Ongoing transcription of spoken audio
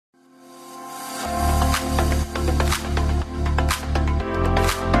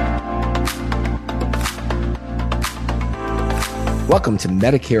Welcome to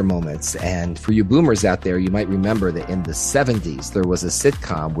Medicare Moments. And for you boomers out there, you might remember that in the 70s, there was a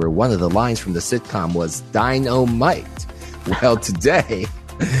sitcom where one of the lines from the sitcom was dynamite. Well, today,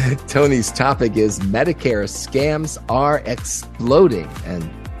 Tony's topic is Medicare scams are exploding.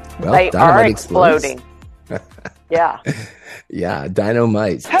 And, well, they are exploding. Yeah. Yeah,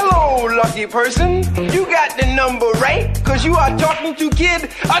 dynamite. Hello, lucky person. You got the number right, because you are talking to Kid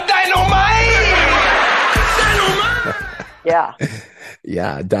a Dynamite. Dynamite. Yeah.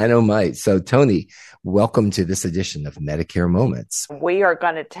 Yeah, dynamite. So, Tony, welcome to this edition of Medicare Moments. We are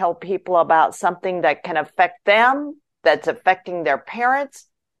going to tell people about something that can affect them, that's affecting their parents,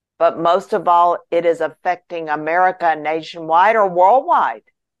 but most of all, it is affecting America nationwide or worldwide.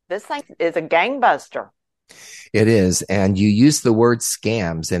 This thing is a gangbuster. It is. And you use the word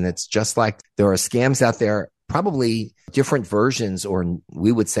scams, and it's just like there are scams out there, probably different versions, or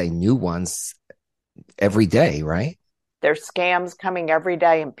we would say new ones every day, right? There's scams coming every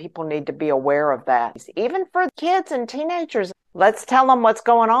day, and people need to be aware of that. Even for kids and teenagers, let's tell them what's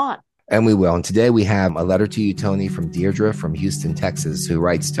going on. And we will. And today we have a letter to you, Tony, from Deirdre from Houston, Texas, who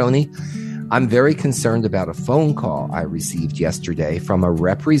writes, Tony, I'm very concerned about a phone call I received yesterday from a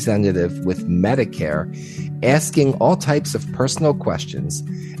representative with Medicare asking all types of personal questions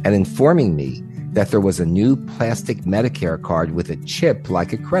and informing me that there was a new plastic Medicare card with a chip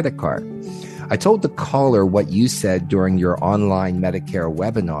like a credit card. I told the caller what you said during your online Medicare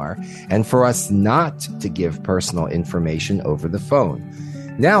webinar and for us not to give personal information over the phone.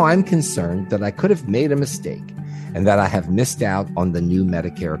 Now I'm concerned that I could have made a mistake and that I have missed out on the new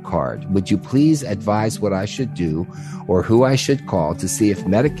Medicare card. Would you please advise what I should do or who I should call to see if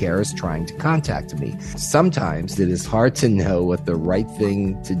Medicare is trying to contact me? Sometimes it is hard to know what the right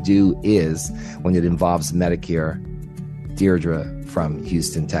thing to do is when it involves Medicare. Deirdre from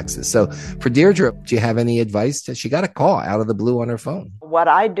Houston, Texas. So for Deirdre, do you have any advice? She got a call out of the blue on her phone. What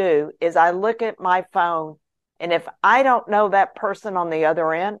I do is I look at my phone, and if I don't know that person on the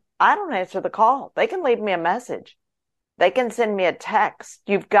other end, I don't answer the call. They can leave me a message. They can send me a text.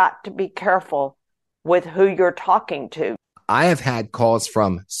 You've got to be careful with who you're talking to. I have had calls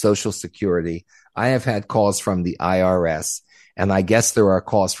from Social Security. I have had calls from the IRS, and I guess there are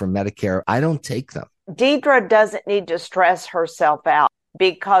calls from Medicare. I don't take them. Deidre doesn't need to stress herself out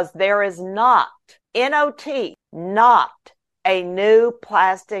because there is not a new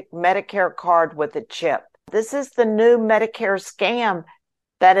plastic Medicare card with a chip. This is the new Medicare scam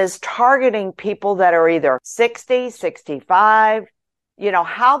that is targeting people that are either 60, 65. You know,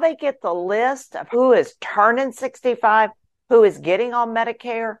 how they get the list of who is turning 65, who is getting on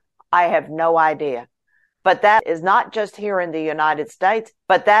Medicare, I have no idea. But that is not just here in the United States,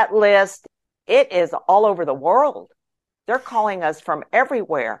 but that list, it is all over the world. They're calling us from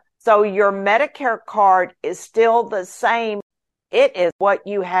everywhere. So your Medicare card is still the same. It is what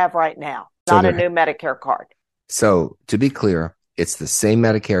you have right now, not a new Medicare card. So to be clear, it's the same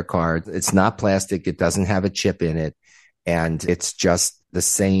Medicare card. It's not plastic. It doesn't have a chip in it. And it's just the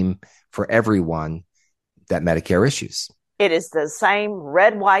same for everyone that Medicare issues. It is the same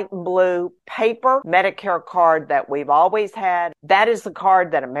red, white, and blue paper Medicare card that we've always had. That is the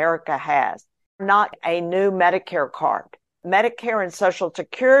card that America has, not a new Medicare card. Medicare and Social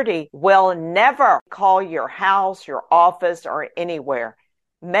Security will never call your house, your office, or anywhere.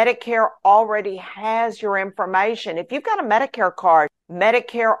 Medicare already has your information. If you've got a Medicare card,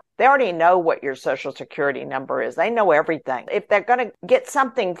 Medicare, they already know what your Social Security number is. They know everything. If they're going to get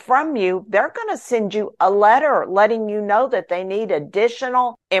something from you, they're going to send you a letter letting you know that they need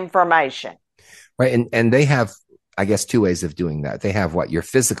additional information. Right. And they have, I guess, two ways of doing that. They have your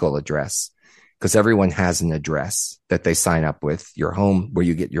physical address, because everyone has an address that they sign up with, your home where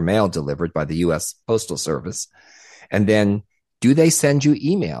you get your mail delivered by the U.S. Postal Service. And then do they send you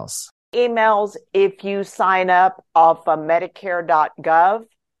emails? Emails if you sign up off of Medicare.gov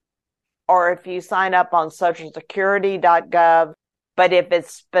or if you sign up on SocialSecurity.gov. But if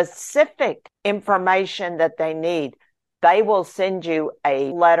it's specific information that they need, they will send you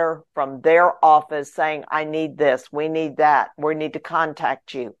a letter from their office saying, I need this, we need that, we need to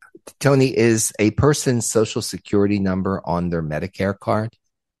contact you. Tony, is a person's Social Security number on their Medicare card?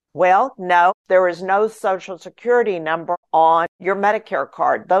 Well, no, there is no Social Security number on your Medicare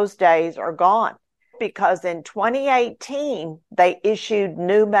card. Those days are gone because in 2018, they issued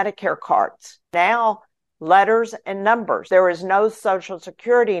new Medicare cards. Now, letters and numbers. There is no Social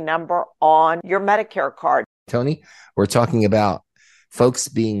Security number on your Medicare card. Tony, we're talking about folks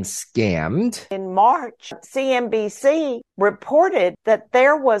being scammed. In March, CNBC reported that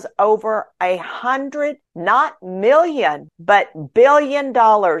there was over 100, not million, but $1 billion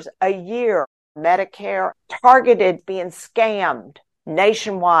a year Medicare targeted being scammed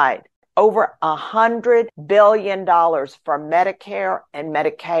nationwide. Over $100 billion for Medicare and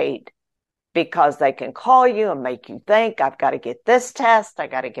Medicaid, because they can call you and make you think, I've got to get this test, I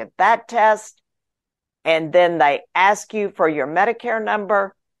got to get that test. And then they ask you for your Medicare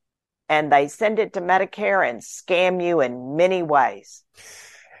number and they send it to Medicare and scam you in many ways.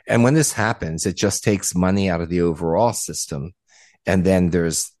 And when this happens, it just takes money out of the overall system. And then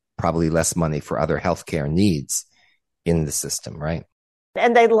there's probably less money for other healthcare needs in the system, right?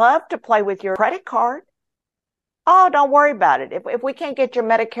 And they love to play with your credit card. Oh, don't worry about it. If we can't get your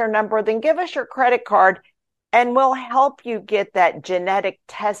Medicare number, then give us your credit card and we'll help you get that genetic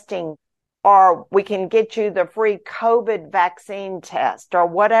testing, or we can get you the free COVID vaccine test or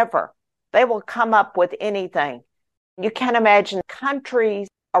whatever. They will come up with anything. You can't imagine countries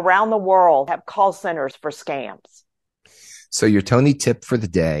around the world have call centers for scams. So your Tony tip for the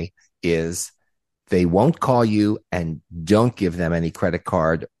day is they won't call you, and don't give them any credit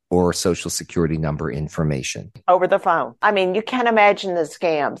card or social security number information. Over the phone. I mean, you can't imagine the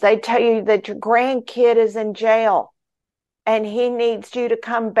scams. They tell you that your grandkid is in jail and he needs you to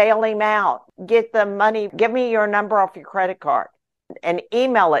come bail him out. Get the money. Give me your number off your credit card and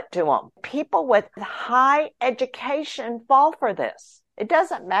email it to them. People with high education fall for this. It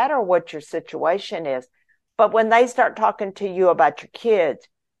doesn't matter what your situation is, but when they start talking to you about your kids,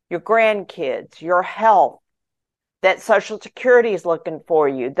 your grandkids, your health, that Social Security is looking for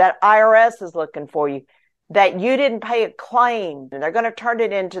you, that IRS is looking for you, that you didn't pay a claim and they're going to turn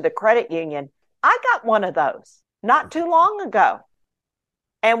it into the credit union. I got one of those not too long ago.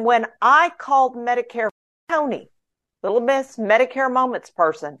 And when I called Medicare, Tony, Little Miss Medicare Moments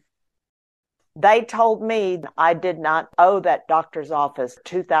person, they told me I did not owe that doctor's office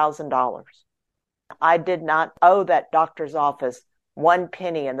 $2,000. I did not owe that doctor's office one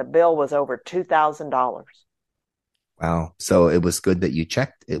penny, and the bill was over $2,000. Wow. So it was good that you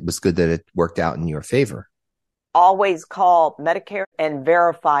checked. It was good that it worked out in your favor. Always call Medicare and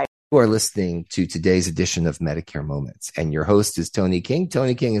verify. You are listening to today's edition of Medicare Moments, and your host is Tony King.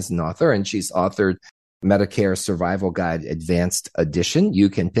 Tony King is an author, and she's authored Medicare Survival Guide Advanced Edition. You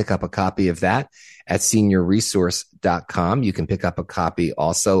can pick up a copy of that at seniorresource.com. You can pick up a copy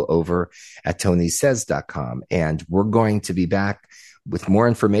also over at tonysays.com. And we're going to be back with more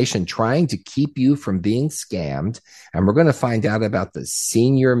information, trying to keep you from being scammed. And we're going to find out about the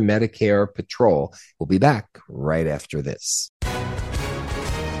Senior Medicare Patrol. We'll be back right after this.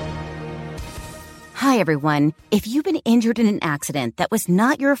 Hi, everyone. If you've been injured in an accident that was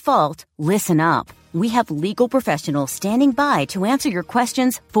not your fault, listen up. We have legal professionals standing by to answer your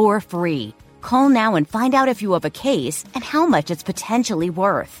questions for free. Call now and find out if you have a case and how much it's potentially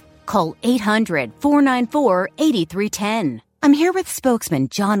worth. Call 800-494-8310. I'm here with spokesman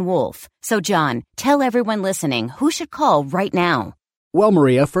John Wolf. So, John, tell everyone listening who should call right now. Well,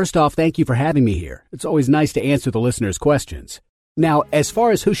 Maria, first off, thank you for having me here. It's always nice to answer the listeners' questions. Now, as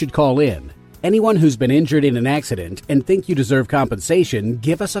far as who should call in, anyone who's been injured in an accident and think you deserve compensation,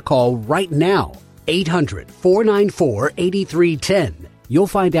 give us a call right now. 800-494-8310. You'll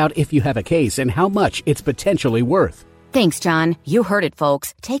find out if you have a case and how much it's potentially worth. Thanks, John. You heard it,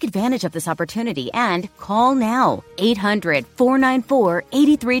 folks. Take advantage of this opportunity and call now.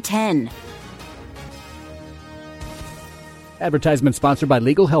 800-494-8310. Advertisement sponsored by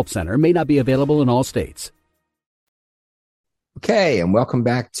Legal Help Center. May not be available in all states. Okay, and welcome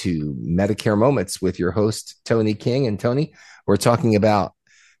back to Medicare Moments with your host, Tony King. And Tony, we're talking about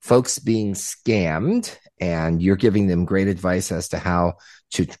folks being scammed, and you're giving them great advice as to how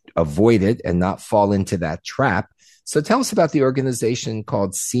to avoid it and not fall into that trap. So tell us about the organization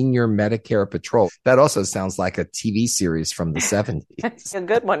called Senior Medicare Patrol. That also sounds like a TV series from the 70s. It's a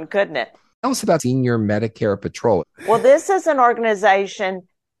good one, couldn't it? Tell us about Senior Medicare Patrol. Well, this is an organization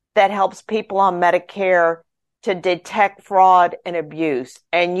that helps people on Medicare to detect fraud and abuse.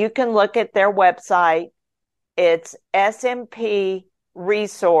 And you can look at their website. It's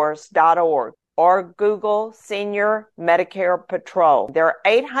smpresource.org, or Google Senior Medicare Patrol. Their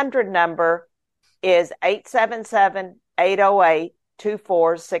 800 number is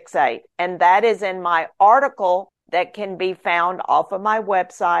 877-808-2468. And that is in my article that can be found off of my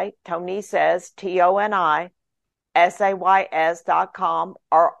website, Tony Says, TonySays.com,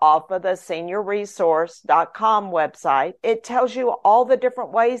 or off of the seniorresource.com website. It tells you all the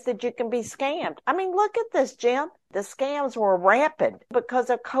different ways that you can be scammed. I mean, look at this, Jim. The scams were rampant because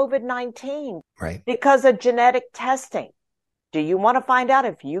of COVID-19, right? Because of genetic testing. Do you want to find out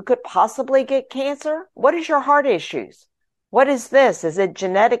if you could possibly get cancer? What is your heart issues? What is this? Is it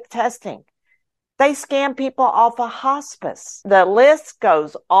genetic testing? They scam people off of hospice. The list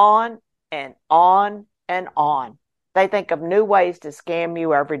goes on and on and on. They think of new ways to scam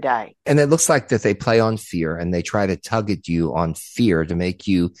you every day. And it looks like that they play on fear and they try to tug at you on fear to make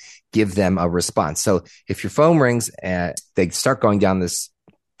you give them a response. So if your phone rings and they start going down this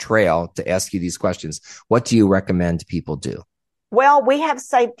trail to ask you these questions, what do you recommend people do? Well, we have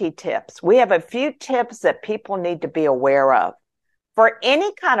safety tips. We have a few tips that people need to be aware of for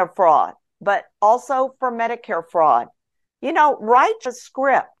any kind of fraud, but also for Medicare fraud. Write a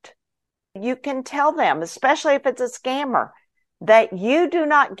script. You can tell them, especially if it's a scammer, that you do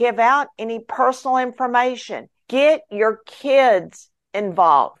not give out any personal information. Get your kids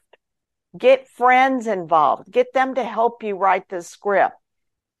involved. Get friends involved. Get them to help you write the script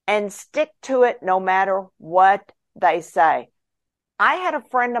and stick to it no matter what they say. I had a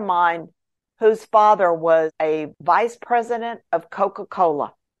friend of mine whose father was a vice president of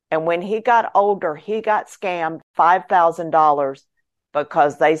Coca-Cola. And when he got older, he got scammed $5,000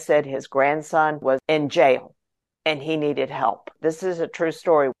 because they said his grandson was in jail and he needed help. This is a true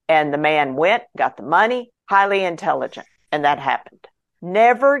story. And the man went, got the money, highly intelligent, and that happened.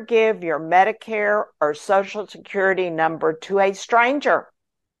 Never give your Medicare or Social Security number to a stranger.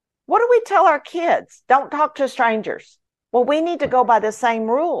 What do we tell our kids? Don't talk to strangers. Well, we need to go by the same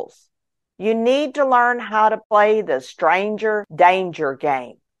rules. You need to learn how to play the stranger danger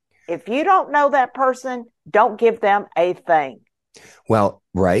game. If you don't know that person, don't give them a thing. Well,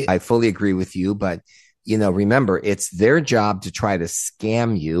 right. I fully agree with you. But, remember, it's their job to try to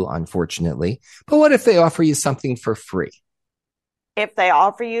scam you, unfortunately. But what if they offer you something for free? If they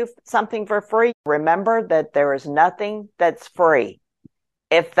offer you something for free, remember that there is nothing that's free.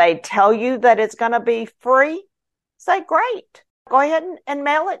 If they tell you that it's going to be free, say, great, go ahead and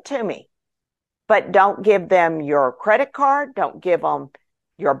mail it to me. But don't give them your credit card. Don't give them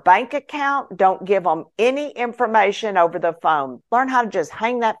your bank account. Don't give them any information over the phone. Learn how to just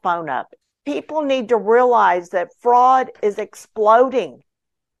hang that phone up. People need to realize that fraud is exploding.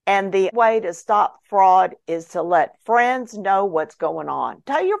 And the way to stop fraud is to let friends know what's going on.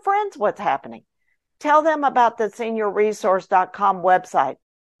 Tell your friends what's happening. Tell them about the seniorresource.com website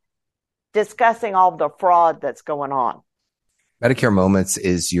discussing all the fraud that's going on. Medicare Moments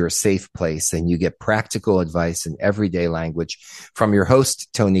is your safe place, and you get practical advice in everyday language from your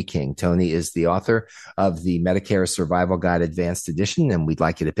host, Tony King. Tony is the author of the Medicare Survival Guide Advanced Edition, and we'd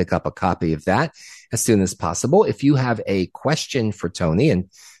like you to pick up a copy of that as soon as possible. If you have a question for Tony,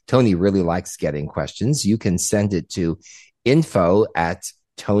 and Tony really likes getting questions, you can send it to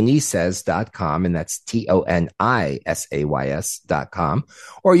info@tonysays.com, and that's TONISAYS.com,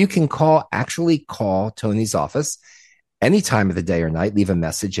 or you can call Tony's office any time of the day or night. Leave a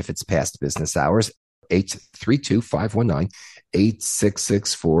message if it's past business hours,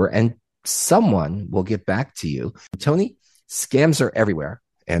 832-519-8664, and someone will get back to you. Tony, scams are everywhere,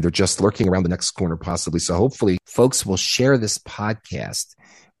 and they're just lurking around the next corner possibly. So hopefully folks will share this podcast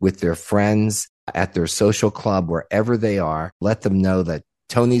with their friends at their social club, wherever they are. Let them know that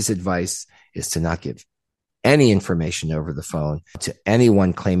Tony's advice is to not give any information over the phone to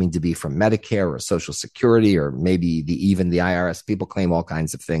anyone claiming to be from Medicare or Social Security or maybe even the IRS. People claim all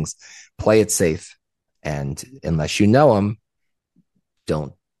kinds of things. Play it safe. And unless you know them,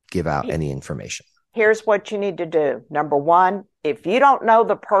 don't give out any information. Here's what you need to do. Number one, if you don't know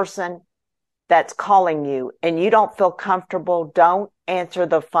the person that's calling you and you don't feel comfortable, don't answer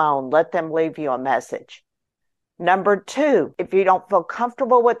the phone. Let them leave you a message. Number two, if you don't feel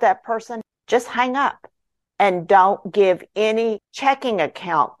comfortable with that person, just hang up. And don't give any checking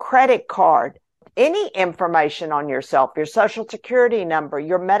account, credit card, any information on yourself, your Social Security number,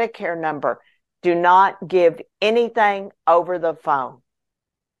 your Medicare number. Do not give anything over the phone.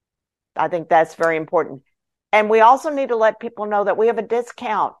 I think that's very important. And we also need to let people know that we have a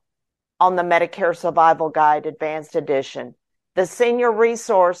discount on the Medicare Survival Guide Advanced Edition. The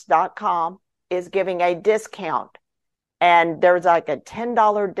seniorresource.com is giving a discount, and there's like a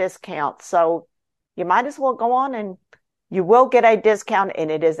 $10 discount. So you might as well go on, and you will get a discount,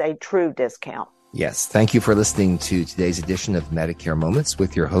 and it is a true discount. Yes. Thank you for listening to today's edition of Medicare Moments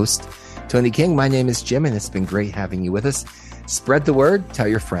with your host, Tony King. My name is Jim, and it's been great having you with us. Spread the word. Tell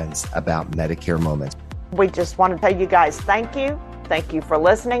your friends about Medicare Moments. We just want to tell you guys thank you. Thank you for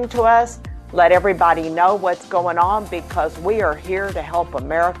listening to us. Let everybody know what's going on, because we are here to help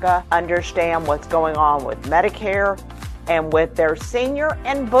America understand what's going on with Medicare and with their senior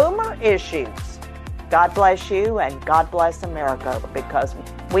and boomer issues. God bless you, and God bless America, because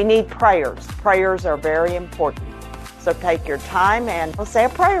we need prayers. Prayers are very important. So take your time and we'll say a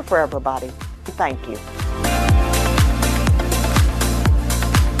prayer for everybody. Thank you.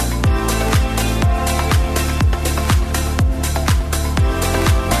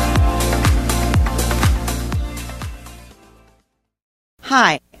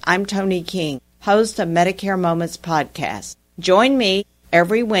 Hi, I'm Tony King, host of Medicare Moments podcast. Join me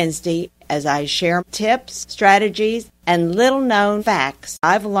every Wednesday as I share tips, strategies, and little-known facts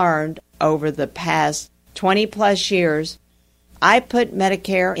I've learned over the past 20-plus years. I put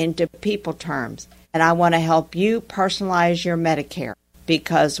Medicare into people terms, and I want to help you personalize your Medicare,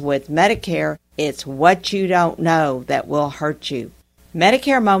 because with Medicare, it's what you don't know that will hurt you.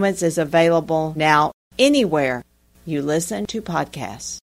 Medicare Moments is available now anywhere you listen to podcasts.